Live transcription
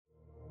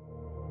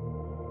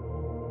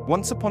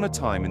Once upon a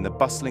time in the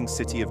bustling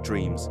city of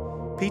dreams,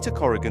 Peter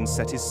Corrigan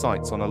set his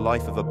sights on a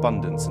life of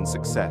abundance and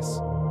success.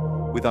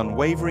 With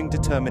unwavering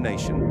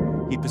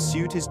determination, he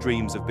pursued his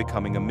dreams of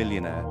becoming a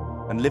millionaire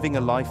and living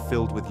a life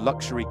filled with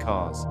luxury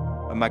cars,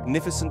 a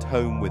magnificent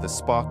home with a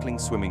sparkling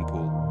swimming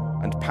pool,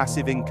 and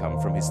passive income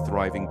from his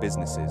thriving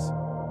businesses.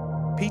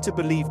 Peter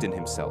believed in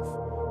himself,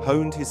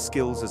 honed his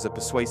skills as a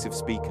persuasive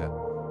speaker,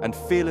 and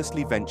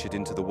fearlessly ventured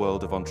into the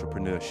world of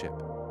entrepreneurship.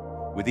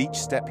 With each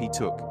step he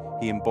took,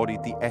 he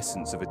embodied the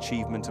essence of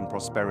achievement and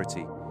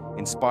prosperity,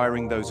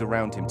 inspiring those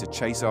around him to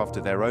chase after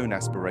their own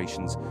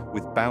aspirations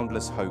with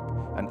boundless hope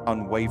and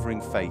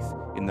unwavering faith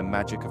in the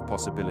magic of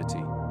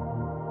possibility.